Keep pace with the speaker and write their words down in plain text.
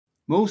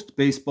Most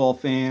baseball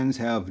fans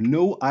have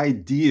no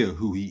idea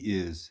who he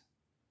is.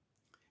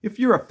 If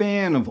you're a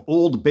fan of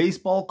old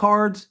baseball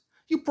cards,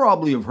 you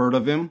probably have heard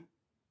of him.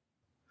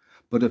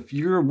 But if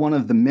you're one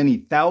of the many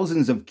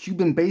thousands of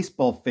Cuban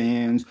baseball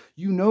fans,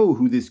 you know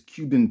who this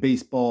Cuban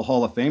baseball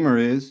Hall of Famer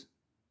is.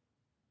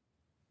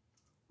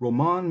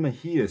 Roman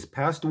Mejias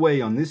passed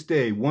away on this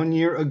day 1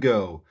 year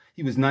ago.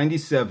 He was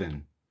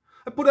 97.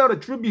 I put out a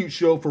tribute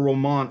show for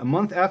Roman a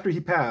month after he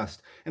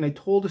passed, and I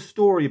told a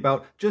story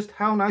about just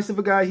how nice of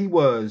a guy he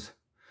was.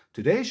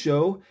 Today's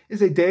show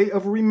is a day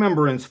of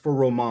remembrance for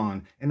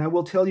Roman, and I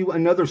will tell you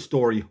another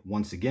story,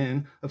 once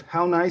again, of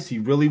how nice he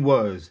really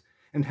was,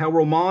 and how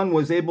Roman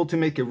was able to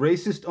make a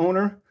racist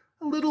owner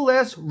a little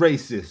less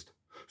racist.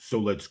 So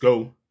let's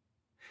go.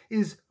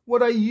 Is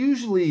what I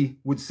usually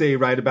would say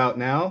right about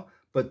now,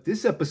 but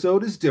this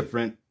episode is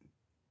different.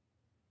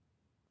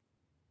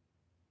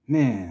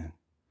 Man,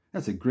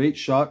 that's a great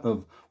shot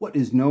of what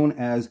is known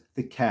as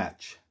the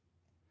catch.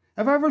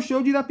 Have I ever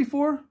showed you that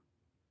before?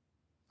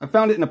 I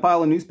found it in a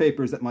pile of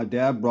newspapers that my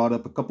dad brought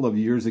up a couple of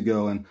years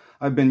ago, and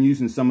I've been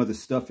using some of the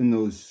stuff in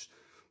those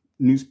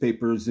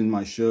newspapers in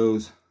my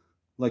shows,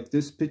 like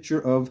this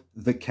picture of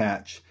the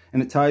catch.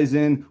 And it ties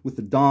in with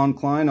the Don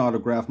Klein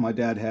autograph my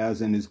dad has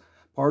and is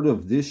part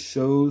of this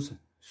show's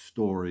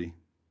story.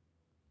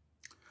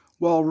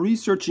 While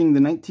researching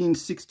the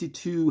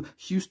 1962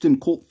 Houston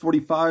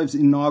Colt.45's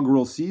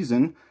inaugural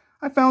season,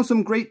 I found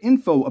some great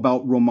info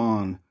about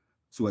Roman.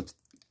 So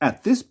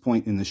at this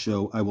point in the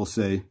show, I will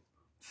say,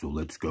 so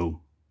let's go.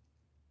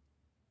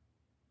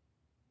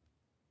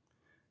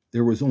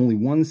 There was only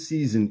one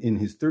season in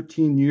his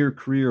 13-year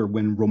career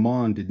when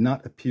Roman did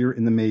not appear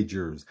in the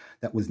majors.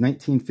 That was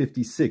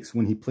 1956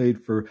 when he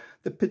played for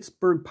the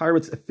Pittsburgh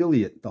Pirates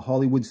affiliate, the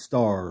Hollywood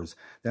Stars.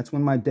 That's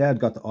when my dad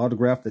got the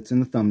autograph that's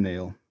in the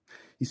thumbnail.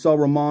 He saw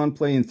Roman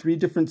play in 3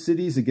 different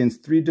cities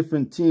against 3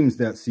 different teams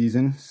that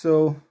season,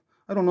 so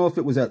I don't know if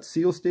it was at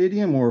Seal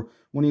Stadium or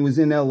when he was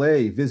in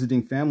LA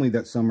visiting family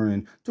that summer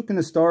and took in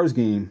a Stars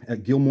game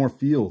at Gilmore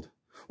Field.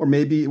 Or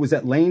maybe it was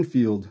at Lane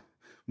Field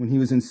when he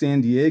was in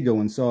San Diego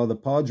and saw the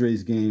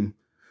Padres game,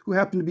 who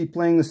happened to be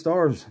playing the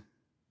Stars.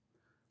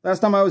 Last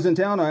time I was in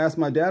town, I asked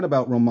my dad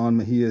about Roman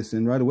Mejias,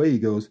 and right away he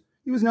goes,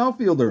 he was an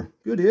outfielder,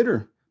 good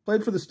hitter,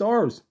 played for the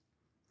Stars.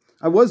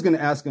 I was going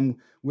to ask him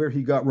where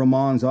he got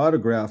Roman's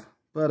autograph,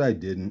 but I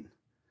didn't.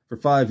 For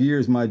 5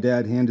 years, my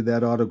dad handed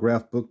that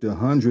autograph book to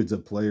hundreds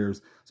of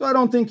players, so I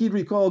don't think he'd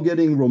recall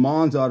getting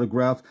Roman's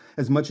autograph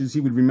as much as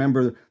he would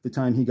remember the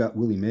time he got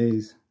Willie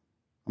Mays.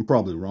 I'm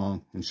probably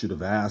wrong and should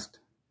have asked.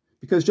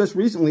 Because just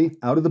recently,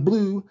 out of the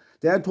blue,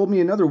 Dad told me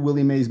another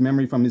Willie Mays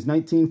memory from his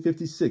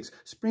 1956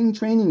 spring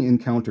training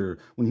encounter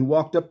when he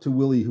walked up to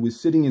Willie, who was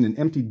sitting in an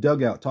empty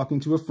dugout talking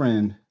to a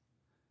friend.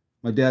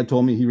 My dad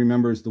told me he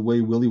remembers the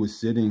way Willie was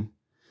sitting.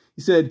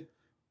 He said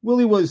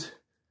Willie was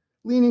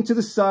leaning to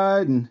the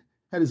side and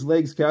had his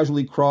legs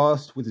casually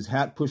crossed with his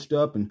hat pushed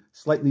up and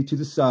slightly to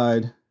the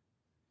side.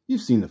 You've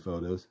seen the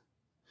photos.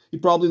 He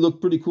probably looked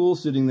pretty cool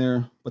sitting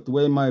there, but the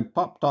way my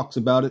pop talks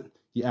about it,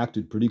 he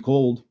acted pretty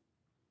cold.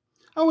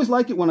 I always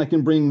like it when I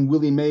can bring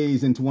Willie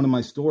Mays into one of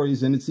my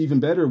stories, and it's even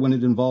better when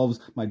it involves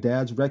my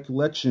dad's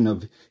recollection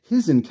of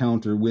his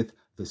encounter with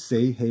the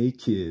Say Hey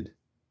Kid.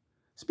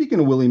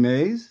 Speaking of Willie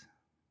Mays,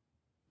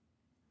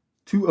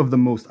 2 of the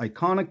most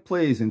iconic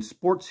plays in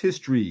sports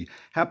history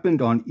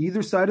happened on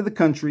either side of the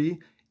country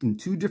in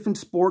 2 different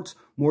sports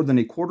more than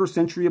a quarter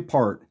century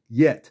apart,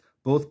 yet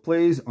both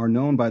plays are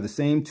known by the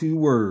same 2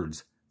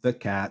 words, the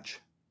catch.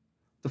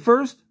 The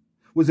first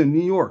was in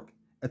New York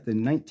at the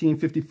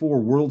 1954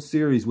 World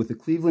Series with the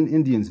Cleveland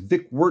Indians,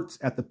 Vic Wertz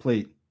at the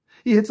plate.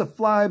 He hits a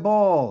fly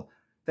ball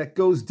that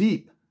goes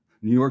deep.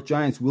 New York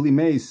Giants' Willie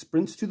Mays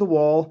sprints to the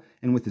wall,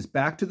 and with his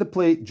back to the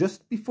plate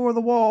just before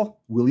the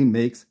wall, Willie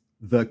makes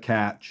the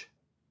catch.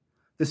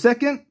 The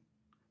second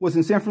was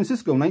in San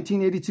Francisco,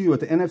 1982, at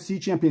the NFC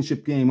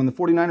Championship game when the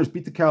 49ers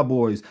beat the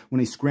Cowboys,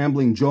 when a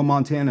scrambling Joe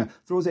Montana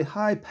throws a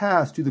high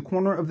pass to the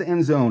corner of the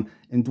end zone,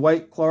 and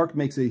Dwight Clark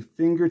makes a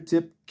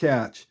fingertip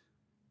catch.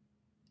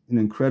 An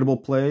incredible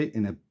play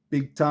in a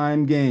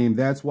big-time game.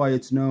 That's why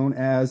it's known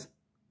as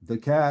the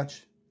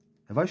catch.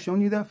 Have I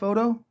shown you that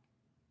photo?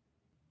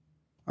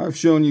 I've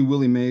shown you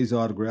Willie Mays'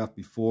 autograph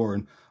before,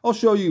 and I'll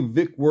show you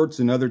Vic Wertz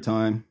another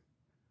time.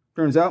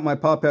 Turns out my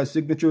pop has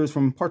signatures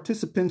from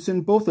participants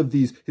in both of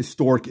these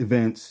historic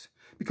events,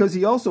 because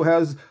he also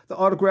has the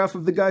autograph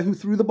of the guy who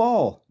threw the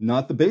ball.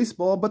 Not the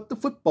baseball, but the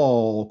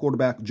football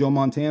quarterback, Joe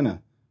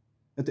Montana.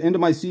 At the end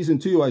of my season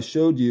 2, I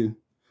showed you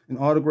an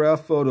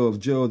autographed photo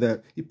of Joe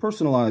that he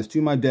personalized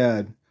to my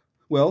dad.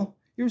 Well,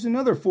 here's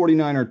another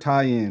 49er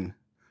tie-in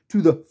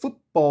to the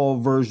football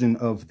version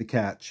of the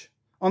catch.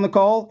 On the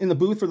call in the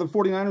booth for the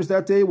 49ers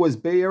that day was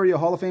Bay Area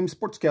Hall of Fame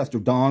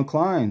sportscaster Don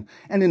Klein.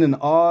 And in an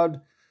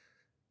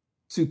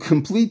to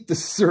complete the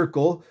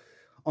circle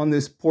on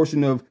this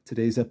portion of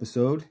today's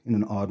episode, in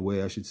an odd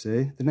way I should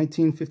say, the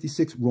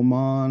 1956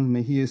 Roman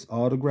Mejias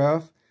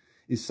autograph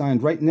is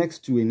signed right next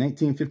to a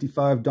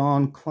 1955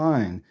 Don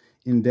Klein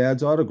in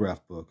Dad's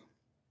autograph book.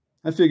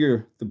 I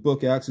figure the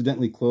book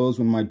accidentally closed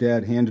when my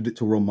dad handed it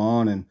to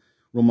Roman, and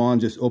Roman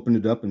just opened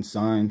it up and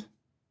signed.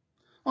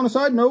 On a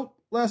side note,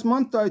 last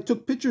month I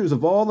took pictures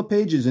of all the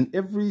pages in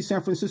every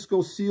San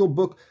Francisco Seal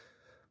book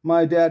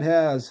my dad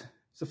has.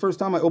 It's the first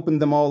time I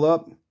opened them all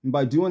up, and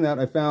by doing that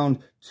I found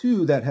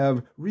 2 that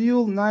have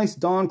real nice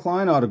Don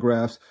Klein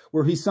autographs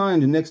where he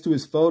signed next to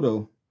his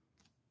photo.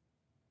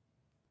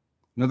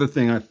 Another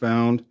thing I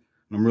found,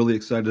 and I'm really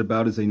excited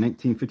about, is a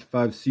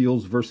 1955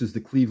 Seals versus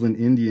the Cleveland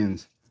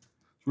Indians.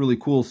 It's really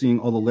cool seeing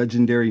all the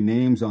legendary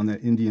names on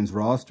that Indians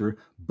roster,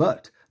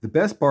 but the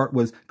best part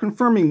was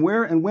confirming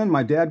where and when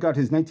my dad got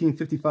his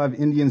 1955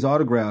 Indians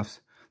autographs.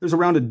 There's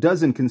around a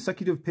dozen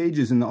consecutive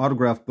pages in the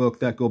autograph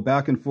book that go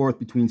back and forth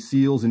between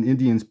Seals and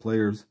Indians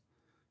players.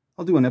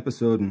 I'll do an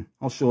episode and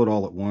I'll show it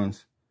all at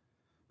once.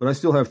 But I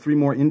still have 3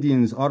 more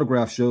Indians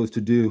autograph shows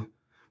to do,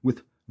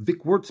 with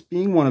Vic Wertz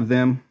being one of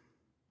them.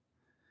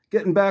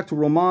 Getting back to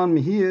Roman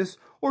Mejias,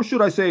 or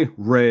should I say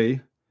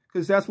Ray,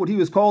 because that's what he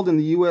was called in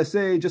the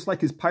USA, just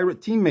like his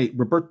Pirate teammate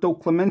Roberto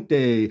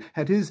Clemente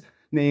had his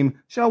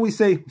name, shall we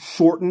say,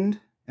 shortened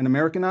and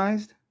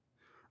Americanized.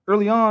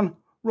 Early on,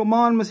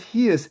 Roman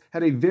Mejias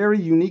had a very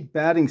unique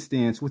batting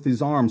stance with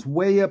his arms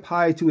way up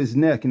high to his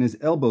neck and his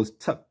elbows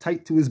tucked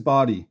tight to his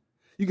body.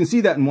 You can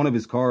see that in one of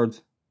his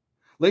cards.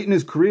 Late in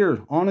his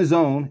career, on his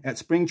own, at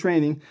spring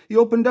training, he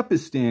opened up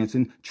his stance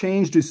and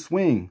changed his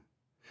swing.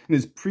 In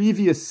his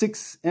previous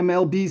 6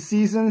 MLB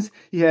seasons,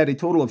 he had a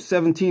total of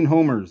 17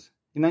 homers.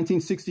 In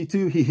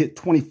 1962, he hit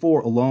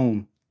 24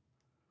 alone.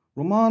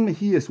 Roman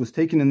Mejias was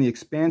taken in the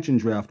expansion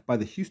draft by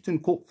the Houston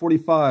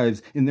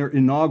Colt.45s in their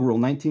inaugural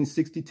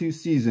 1962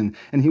 season,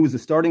 and he was a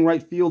starting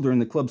right fielder in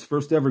the club's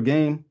first ever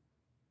game.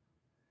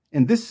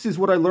 And this is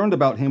what I learned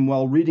about him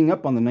while reading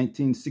up on the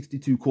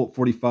 1962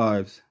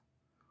 Colt.45s.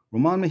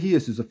 Roman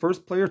Mejias is the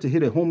first player to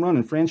hit a home run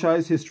in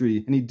franchise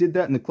history, and he did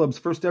that in the club's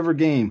first ever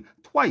game,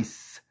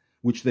 twice,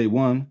 which they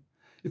won.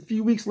 A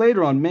few weeks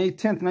later, on May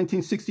 10th,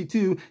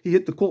 1962, he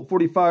hit the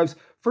Colt.45's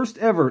first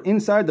ever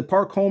inside the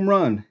park home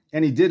run,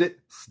 and he did it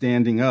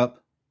standing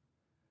up.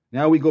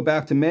 Now we go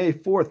back to May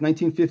 4th,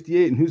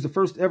 1958, and who's the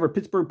first ever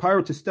Pittsburgh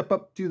Pirate to step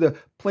up to the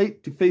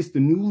plate to face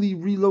the newly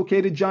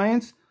relocated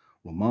Giants?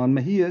 Roman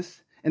Mejias.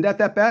 And at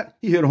that bat,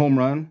 he hit a home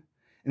run,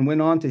 and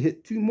went on to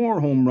hit 2 more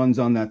home runs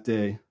on that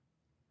day.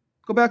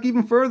 Go back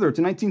even further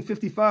to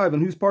 1955,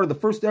 and who's part of the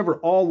first ever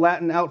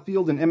all-Latin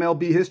outfield in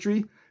MLB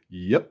history?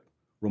 Yep,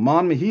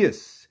 Roman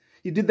Mejias.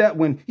 He did that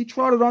when he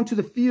trotted onto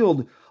the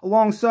field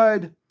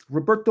alongside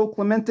Roberto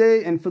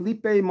Clemente and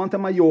Felipe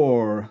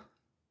Montemayor.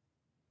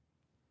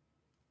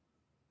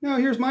 Now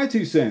here's my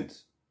 2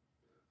 cents.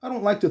 I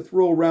don't like to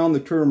throw around the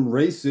term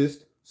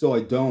racist, so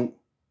I don't.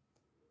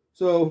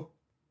 So,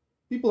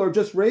 people are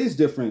just raised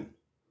different,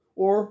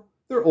 or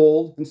they're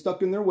old and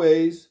stuck in their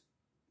ways,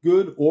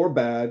 good or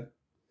bad,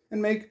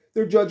 and make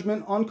their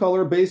judgment on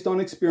color based on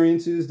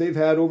experiences they've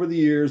had over the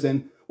years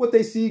and what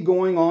they see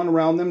going on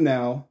around them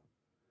now.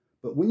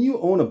 But when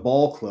you own a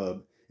ball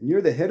club and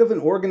you're the head of an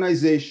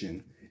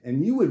organization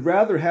and you would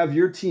rather have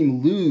your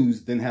team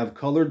lose than have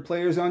colored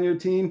players on your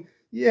team,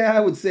 yeah, I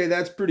would say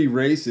that's pretty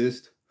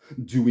racist.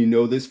 Do we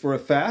know this for a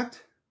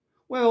fact?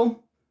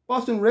 Well,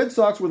 Boston Red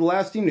Sox were the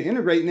last team to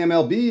integrate in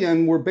MLB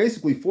and were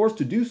basically forced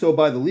to do so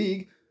by the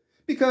league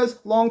because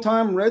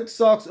longtime Red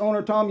Sox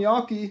owner Tom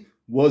Yawkey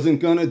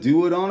wasn't going to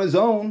do it on his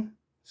own,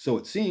 so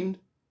it seemed.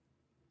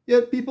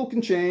 Yet people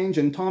can change,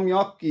 and Tom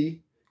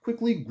Yawkey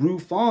quickly grew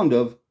fond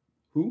of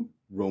who?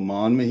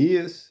 Roman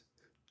Mejias.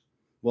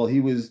 Well, he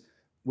was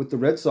with the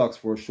Red Sox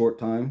for a short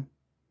time,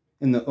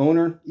 and the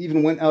owner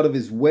even went out of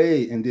his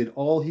way and did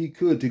all he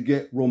could to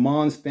get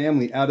Roman's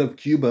family out of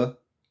Cuba,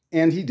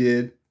 and he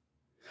did.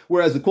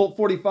 Whereas the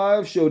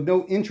Colt.45 showed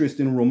no interest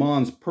in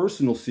Roman's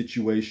personal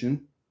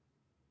situation.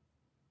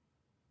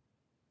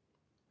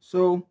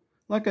 So,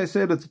 like I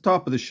said at the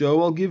top of the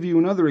show, I'll give you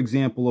another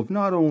example of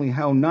not only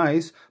how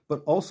nice,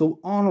 but also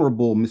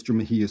honorable Mr.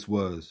 Mejias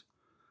was.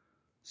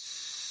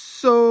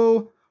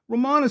 So,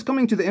 Roman is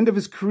coming to the end of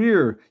his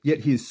career,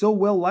 yet he is so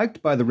well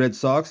liked by the Red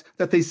Sox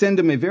that they send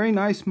him a very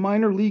nice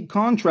minor league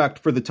contract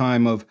for the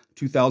time of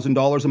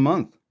 $2,000 a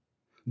month.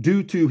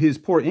 Due to his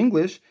poor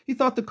English, he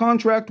thought the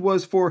contract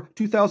was for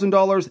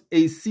 $2,000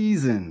 a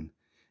season,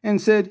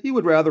 and said he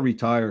would rather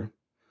retire.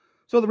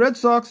 So the Red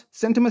Sox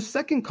sent him a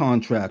second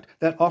contract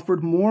that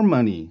offered more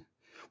money.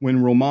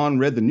 When Roman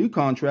read the new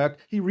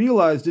contract, he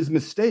realized his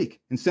mistake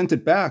and sent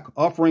it back,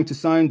 offering to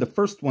sign the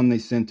first one they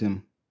sent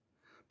him.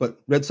 But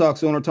Red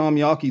Sox owner Tom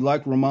Yawkey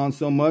liked Roman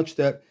so much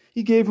that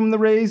he gave him the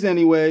raise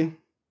anyway.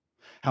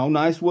 How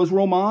nice was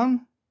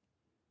Roman?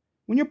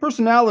 When your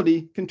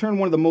personality can turn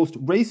one of the most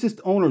racist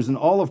owners in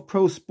all of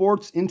pro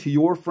sports into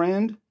your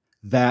friend,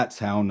 that's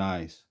how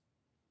nice.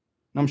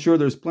 I'm sure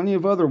there's plenty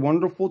of other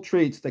wonderful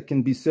traits that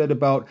can be said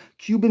about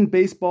Cuban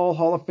Baseball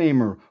Hall of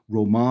Famer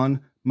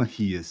Roman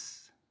Mejias.